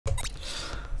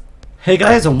Hey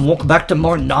guys, and welcome back to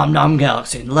more Nom Nom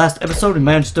Galaxy. In the last episode, we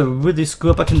managed to really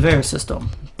screw up a conveyor system,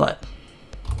 but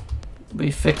we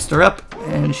fixed her up,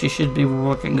 and she should be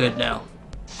working good now.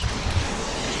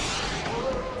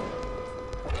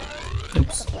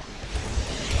 Oops.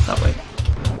 That way.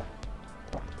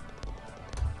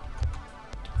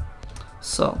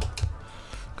 So,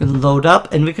 we can load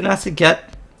up, and we can actually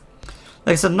get...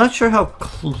 Like I said, I'm not sure how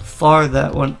far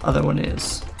that other one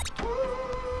is,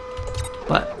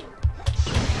 but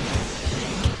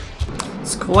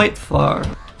it's quite far.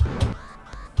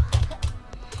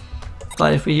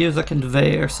 But if we use a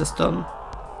conveyor system,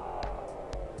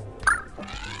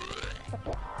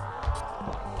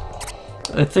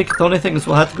 I think the only thing is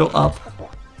we'll have to go up,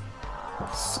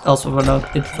 else we'll run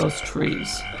out into those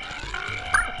trees.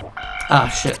 Ah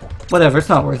shit. Whatever, it's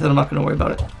not worth it, I'm not going to worry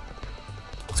about it.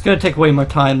 It's going to take way more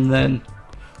time than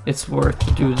it's worth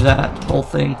to do that whole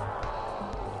thing.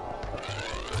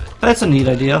 But it's a neat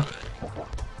idea.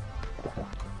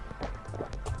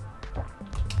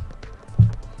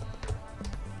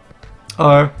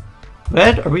 Are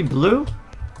red? Are we blue?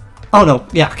 Oh no,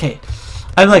 yeah, okay.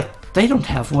 I'm like, they don't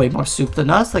have way more soup than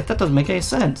us. Like, that doesn't make any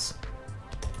sense.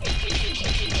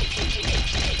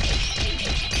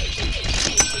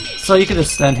 So you can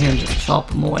just stand here and just chop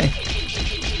them away.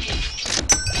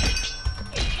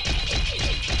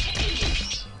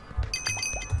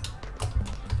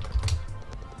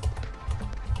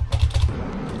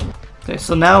 Okay,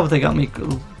 so now they got me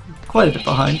quite a bit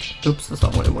behind. Oops, that's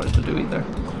not what I wanted to do either.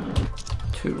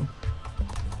 2.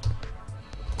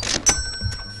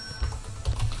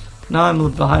 Now I'm a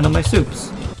little behind on my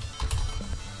soups.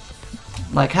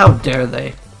 Like, how dare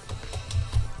they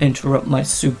interrupt my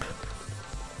soup?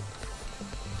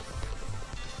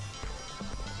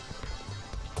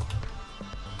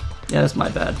 Yeah, that's my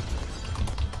bad.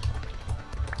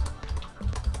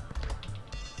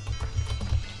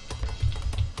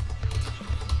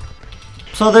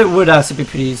 So that would actually be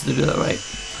pretty easy to do that, right?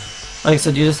 Like I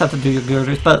said, you just have to do your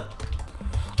girders, but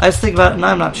I was thinking about it and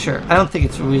I'm not sure. I don't think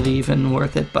it's really even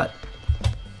worth it, but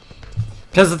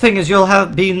because the thing is, you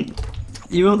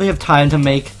only have time to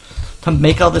make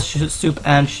all the soup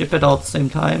and ship it all at the same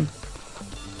time.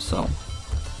 So,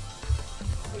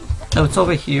 oh, it's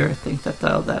over here. I think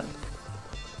that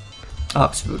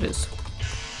ox food is.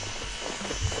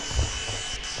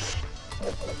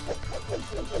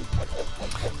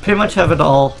 Pretty much have it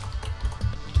all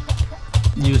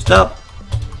used up,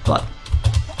 but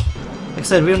like I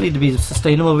said, we don't need to be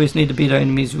sustainable, we just need to beat our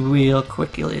enemies real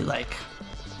quickly, like.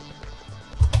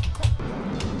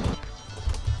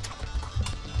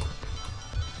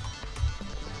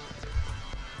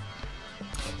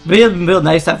 It would have been real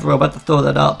nice to have a robot to throw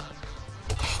that up.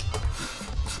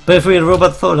 But if we had a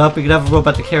robot to throw it up, we could have a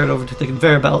robot to carry it over to the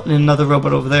conveyor belt and another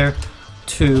robot over there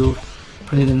to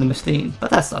put it in the machine.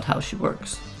 But that's not how she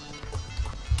works.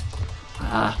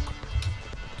 Ah.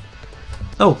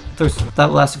 Oh, that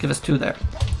will also give us 2 there.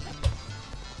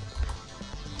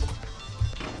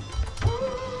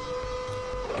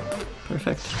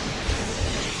 Perfect.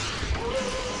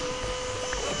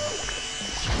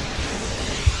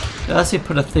 Let's see,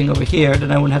 put a thing over here,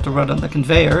 then I wouldn't have to run on the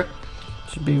conveyor.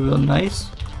 Should be real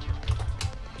nice.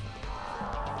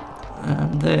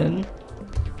 And then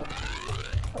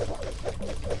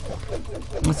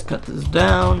let's cut this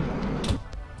down.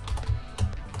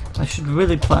 I should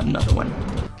really plant another one.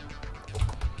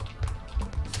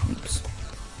 Oops.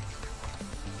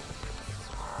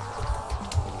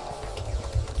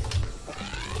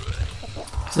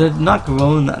 Because they're not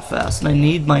growing that fast, and I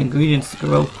need my ingredients to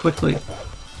grow quickly.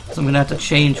 So I'm going to have to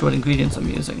change what ingredients I'm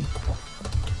using.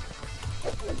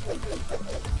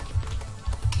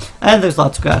 And there's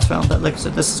lots of grass around that. Like I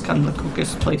said, this is kind of the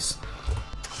quickest place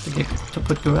to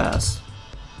put grass.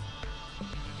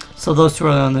 So those 2 are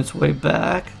on its way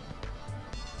back.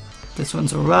 This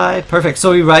one's arrived. Perfect.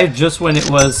 So we arrived just when it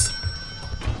was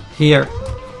here.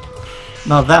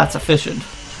 Now that's efficient.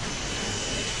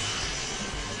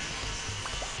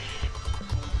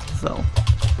 So.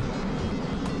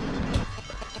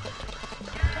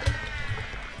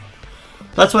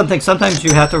 That's one thing. Sometimes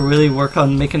you have to really work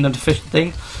on making an efficient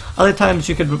thing. Other times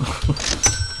you could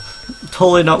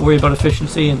totally not worry about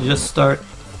efficiency and just start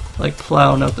like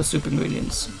plowing out the soup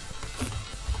ingredients.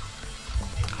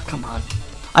 Come on.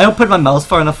 I don't put my mouse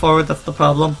far enough forward, that's the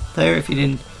problem there, if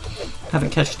you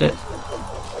haven't catched it.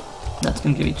 That's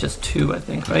gonna give you just 2, I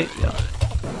think, right? Yeah.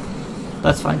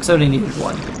 That's fine, because I only needed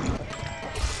 1.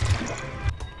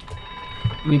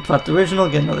 Replot the original,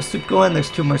 get another soup going,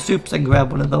 there's 2 more soups, I can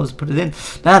grab one of those and put it in.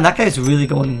 Man, that guy's really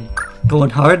going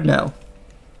hard now.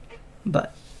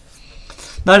 But,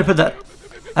 now to put that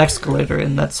escalator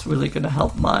in, that's really gonna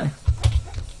help my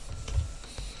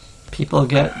people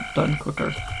get done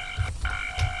quicker.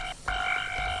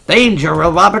 Danger,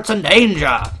 Will Robertson,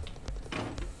 danger!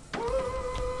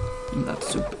 That's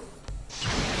soup.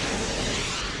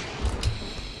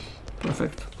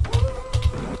 Perfect.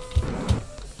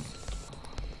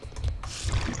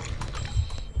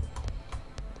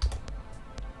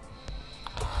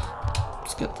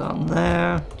 Let's get down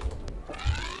there.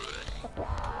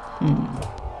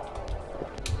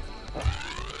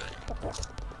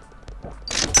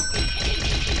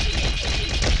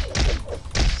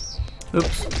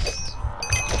 Oops.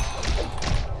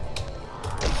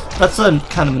 That's a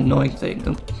kind of annoying thing.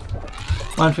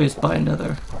 Why don't we just buy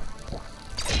another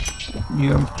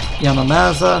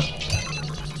Yamamaza?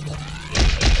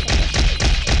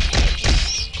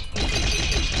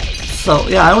 So,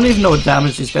 yeah, I don't even know what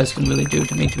damage these guys can really do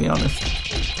to me, to be honest.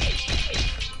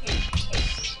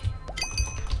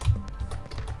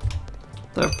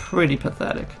 They're pretty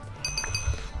pathetic.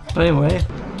 But anyway,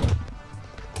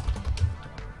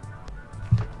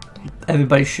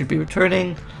 everybody should be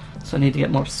returning, so I need to get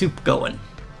more soup going.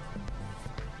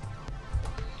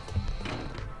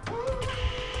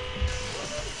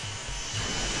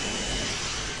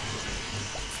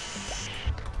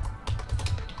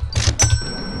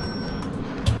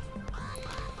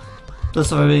 Plus,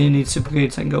 if I really need super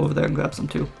grades, I can go over there and grab some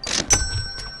too.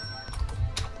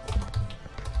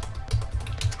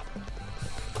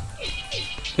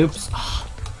 Oops.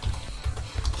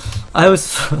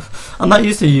 I'm not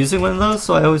used to using one of those,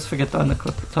 so I always forget to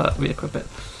re-equip it.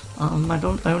 I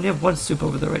only have one soup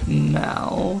over there right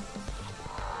now.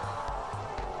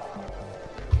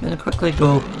 I'm gonna quickly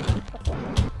go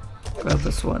grab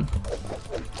this one.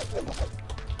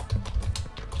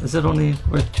 Is it only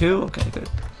worth 2? Okay, good.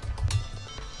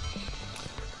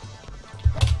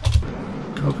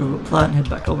 Go grab a plant and head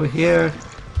back over here.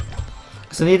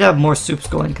 Because I need to have more soups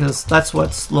going, because that's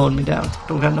what's slowing me down.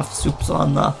 Don't have enough soups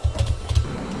on the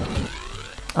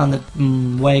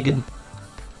wagon.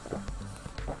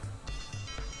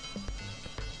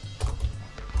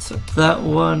 Insert that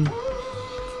one.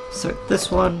 Insert this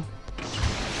one.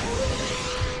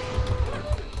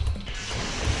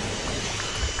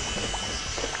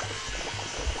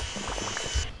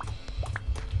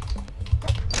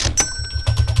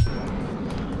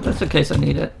 Just in case I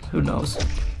need it. Who knows?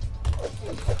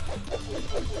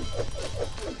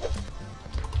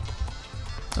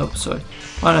 Oh, sorry.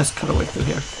 Why don't I just cut away through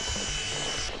here?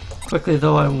 Quickly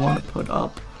though, I want to put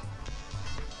up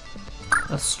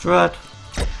a strut,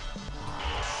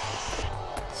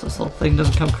 so this little thing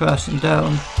doesn't come crashing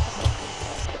down.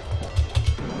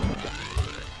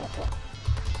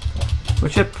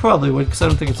 Which it probably would, because I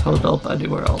don't think it's held up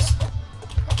anywhere else.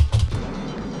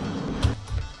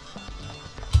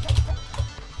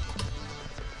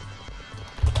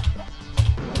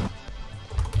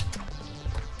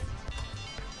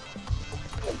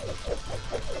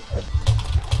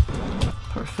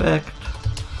 Perfect.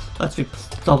 Let's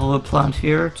double the plant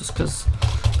here, just because,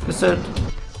 like I said,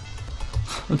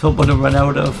 I don't want to run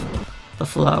out of the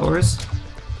flowers.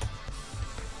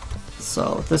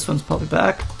 So this one's probably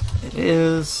back. It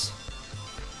is.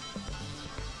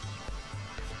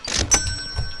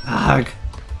 Ag.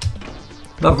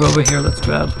 Over here, let's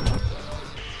grab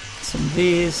some of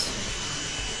these.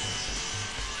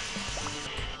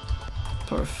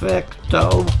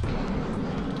 Perfecto.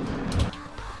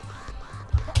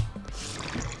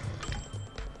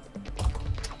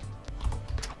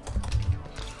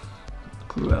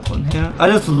 Grab one here. I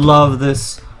just love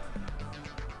this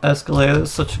escalator.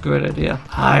 It's such a great idea.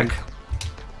 Ag.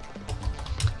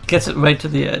 Gets it right to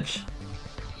the edge.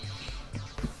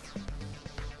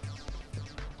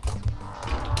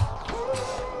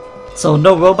 So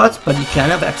no robots, but you can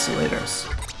have escalators.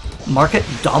 Market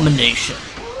domination.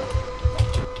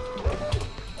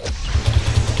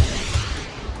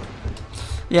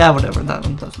 Yeah, whatever. That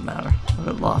one doesn't matter. I've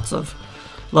got lots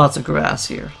of grass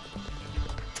here.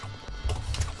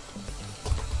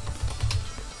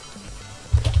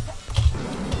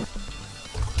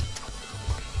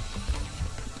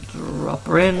 Drop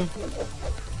her in.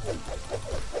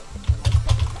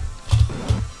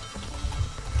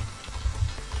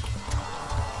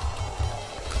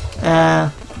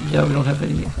 Yeah, we don't have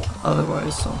any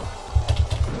otherwise, so.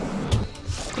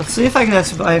 Let's see if I can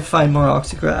actually find more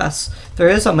oxygrass. If there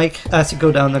is, I might actually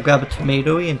go down and grab a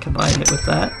tomatoey and combine it with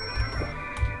that.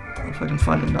 If I can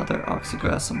find another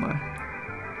oxygrass somewhere.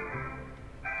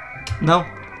 No?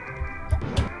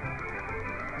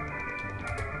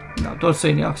 No, don't see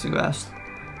any oxygrass.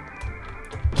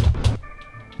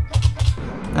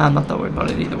 Nah, I'm not that worried about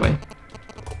it either way.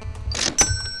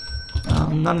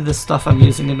 None of this stuff I'm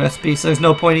using in recipe, so there's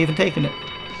no point even taking it.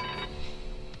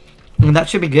 And that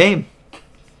should be game.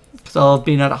 So I'll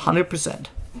be at 100%.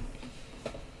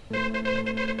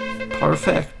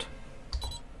 Perfect.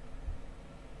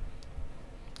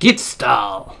 Get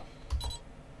style.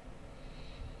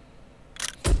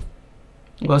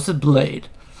 What's the blade?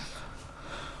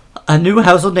 A new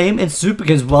household name in Soup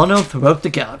is well known throughout the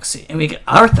galaxy. And we get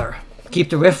Arthur. Keep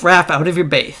the riff-raff out of your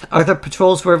base. Arthur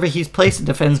patrols wherever he's placed and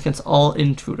defends against all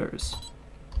intruders.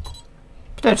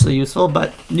 Potentially useful,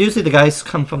 but usually the guys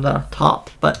come from the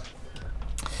top. But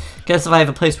guess if I have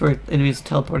a place where enemies are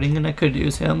teleporting, then I could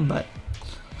use him, but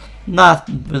not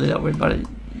really that worried about it.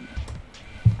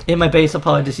 In my base, I'll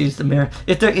probably just use the mirror.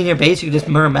 If they're in your base, you can just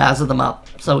mirror Mazza them up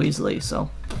so easily, so.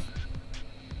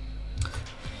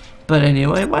 But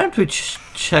anyway, why don't we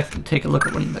check and take a look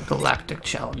at one of the galactic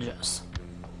challenges.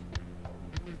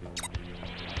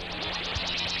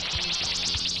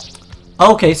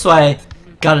 Okay, so I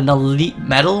got an elite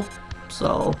medal,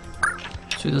 so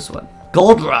let's do this one.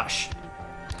 Gold Rush.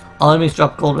 All enemies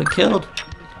drop gold when killed.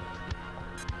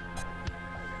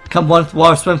 Come one with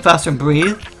water, swim faster and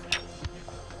breathe.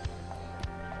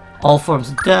 All forms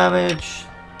of damage.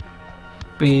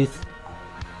 Breathe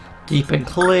deep and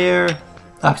clear.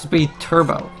 Actually, breathe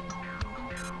turbo.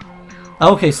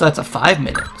 Okay, so that's a 5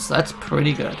 minutes. So that's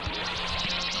pretty good.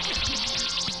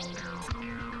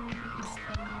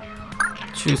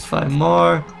 Choose 5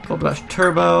 more. Gold Rush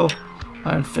Turbo.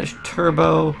 Ironfish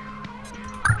Turbo.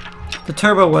 The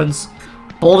turbo ones.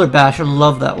 Boulder Basher,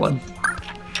 love that one.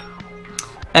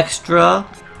 Extra.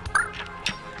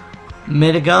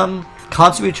 Minigum.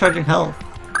 Constant recharging health.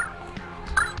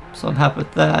 So I'm happy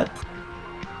with that.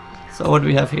 So what do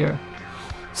we have here?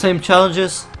 Same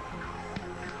challenges.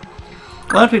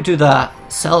 Why don't we do that?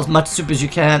 Sell as much soup as you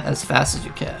can, as fast as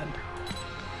you can.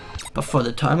 Before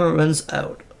the timer runs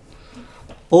out.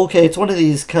 Okay, it's one of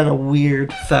these kind of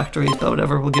weird factories, but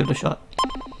whatever, we'll give it a shot.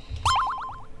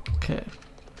 Okay.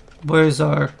 Where's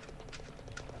our...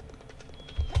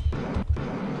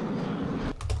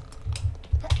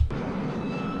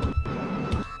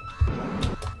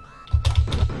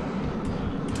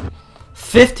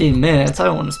 $15 minutes? I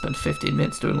don't want to spend 15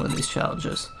 minutes doing one of these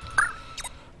challenges.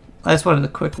 I just wanted a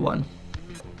quick one.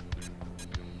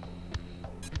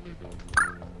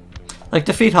 Like,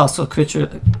 defeat hostile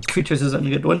creatures isn't a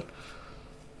good one.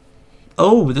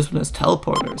 Oh, this one has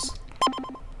teleporters.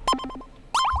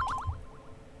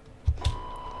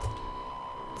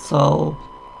 So,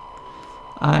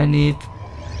 I need...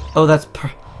 Oh, that's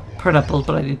pineapples,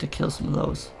 but I need to kill some of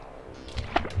those.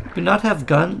 Do not have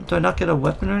gun? Do I not get a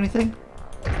weapon or anything?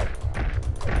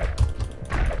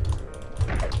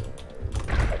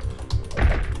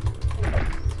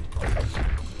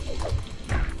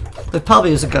 There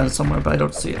probably is a gun somewhere, but I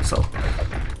don't see it, so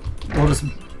we'll just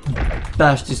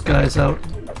bash these guys out.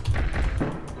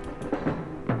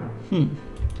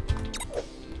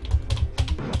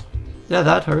 Yeah,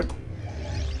 that hurt.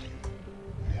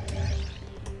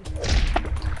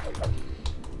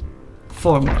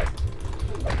 Four more.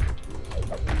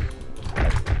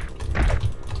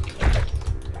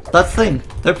 That thing,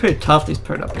 they're pretty tough, these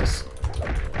pineapples.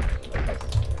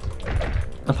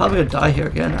 I'm probably gonna die here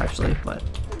again, actually, but...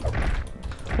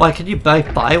 Why, can you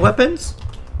buy weapons?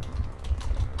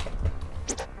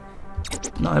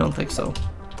 No, I don't think so.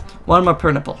 One more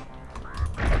pineapple.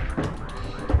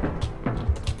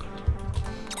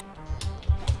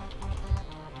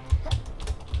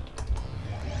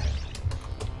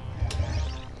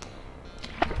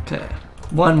 Okay,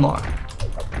 one more.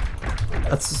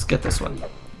 Let's just get this one.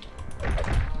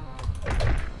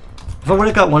 If I would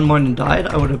have got one more and died,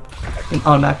 I would have been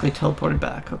automatically teleported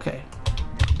back. Okay.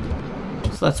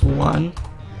 So that's one.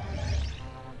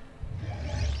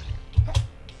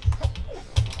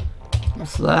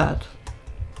 What's that?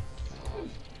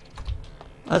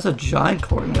 That's a giant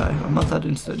corn guy. I'm not that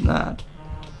interested in that.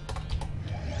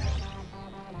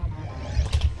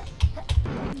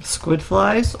 Squid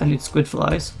flies? I need squid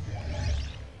flies.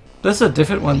 This is a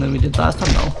different one than we did last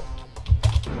time though.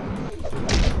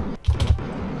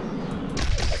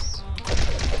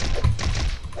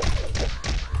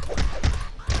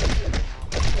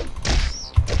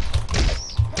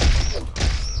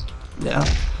 Yeah,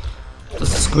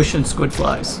 just squishing squid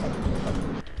flies.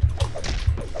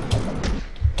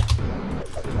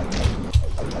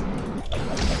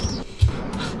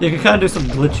 You can kind of do some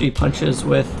glitchy punches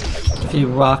with if you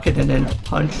rocket and then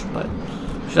punch, but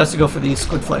you should have to go for these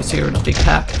squid flies here in a big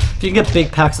pack. If you can get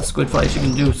big packs of squid flies, you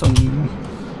can do some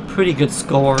pretty good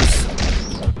scores.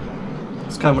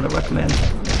 That's kind of what I recommend.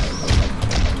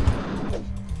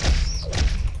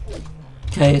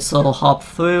 Okay, so I'll hop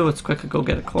through. Let's quickly go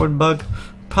get a corn bug.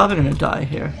 Probably gonna die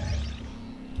here.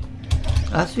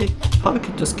 Actually, probably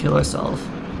could just kill ourselves.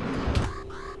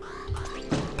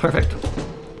 Perfect.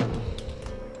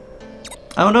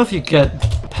 I don't know if you get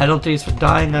penalties for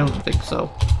dying. I don't think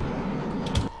so.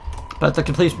 But the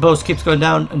completion bonus keeps going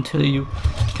down until you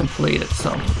complete it.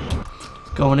 So,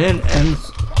 going in, and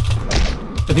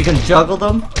if you can juggle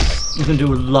them, you can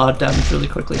do a lot of damage really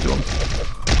quickly to them.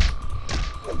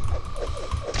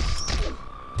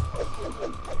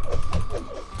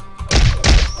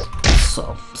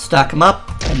 So, stack them up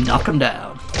and knock them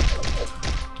down.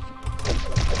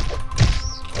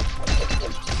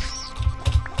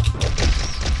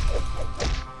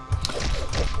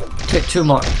 Take 2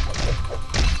 more.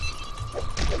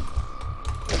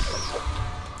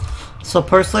 So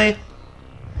personally,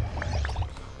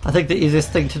 I think the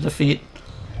easiest thing to defeat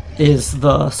is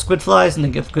the squid flies, and they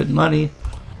give good money.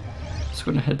 So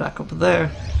we're gonna head back over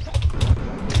there.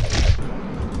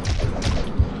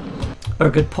 Or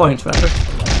good points, rather.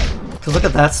 Because look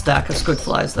at that stack of squid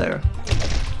flies there.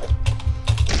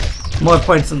 More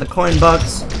points than the coin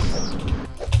bugs.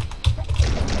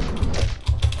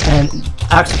 And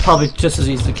actually probably just as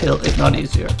easy to kill, if not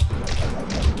easier.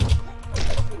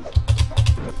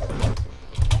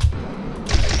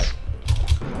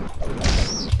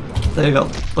 There you go.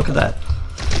 Look at that.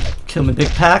 Kill me big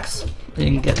packs, and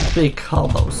you can get big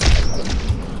combos.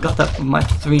 Got that from my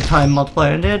 3-time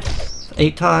multiplier I did.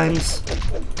 8 times.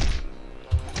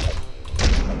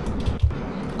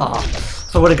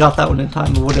 So I would have got that one in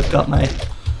time. I would have got my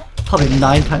probably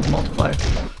 9 times multiplier.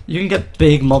 You can get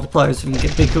big multipliers. You can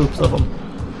get big groups of them.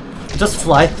 Just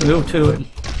fly through too and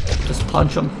just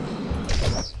punch them.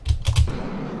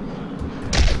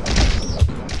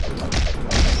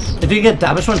 If you get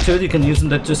damage one too, you can use them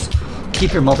to just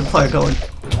keep your multiplier going.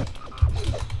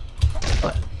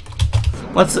 But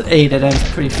once it's 8, it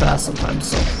ends pretty fast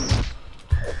sometimes.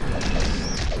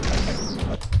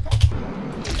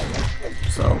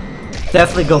 So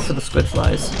definitely go for the squid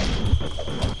flies.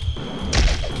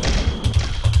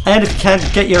 And if you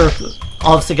can't get your,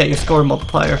 obviously get your score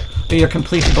multiplier or your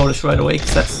completion bonus right away,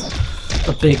 because that's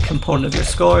a big component of your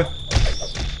score.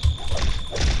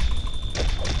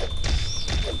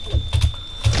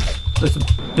 There's a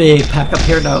big pack up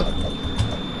here now,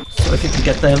 so if you can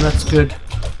get them, that's good.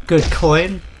 Good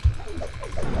coin.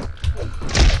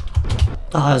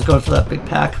 I was going for that big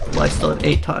pack. Well, I still had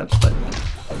 8 times, but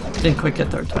didn't quite get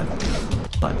 3rd time.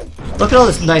 But look at all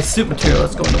this nice soup material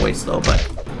that's going to waste though, but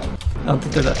I don't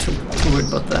think they're not too worried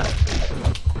about that.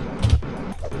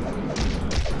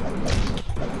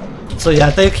 So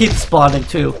yeah, they keep spawning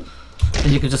too,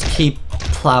 and you can just keep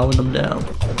plowing them down.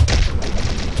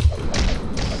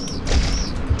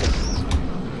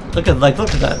 Look at that.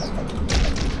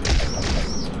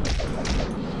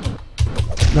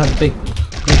 Not a big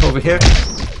group over here.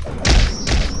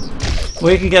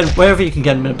 Where you can get, wherever you can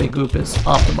get them in a big group is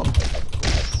optimum.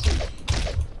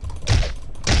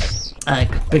 And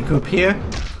big group here.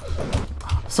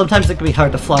 Sometimes it can be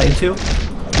hard to fly into,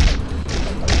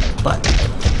 but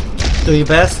do your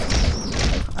best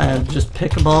and just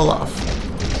pick them all off.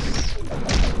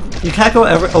 You can't go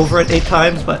over it 8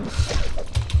 times, but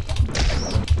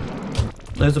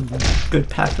there's a good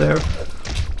pack there.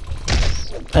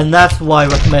 And that's why I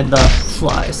recommend the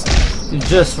flies. You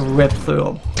just rip through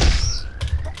them.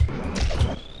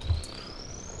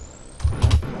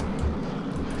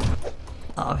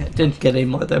 Okay, didn't get any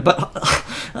more there, but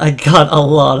I got a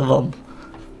lot of them.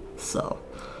 So,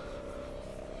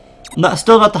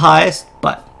 still not the highest,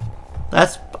 but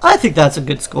I think that's a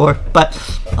good score. But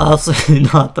also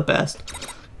not the best.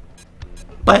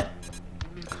 But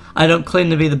I don't claim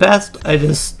to be the best. I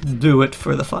just do it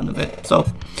for the fun of it. So,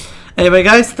 anyway,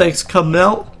 guys, thanks for coming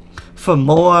out for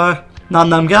more Nom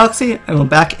Nom Galaxy, and we're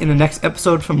back in the next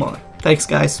episode for more. Thanks,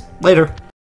 guys. Later.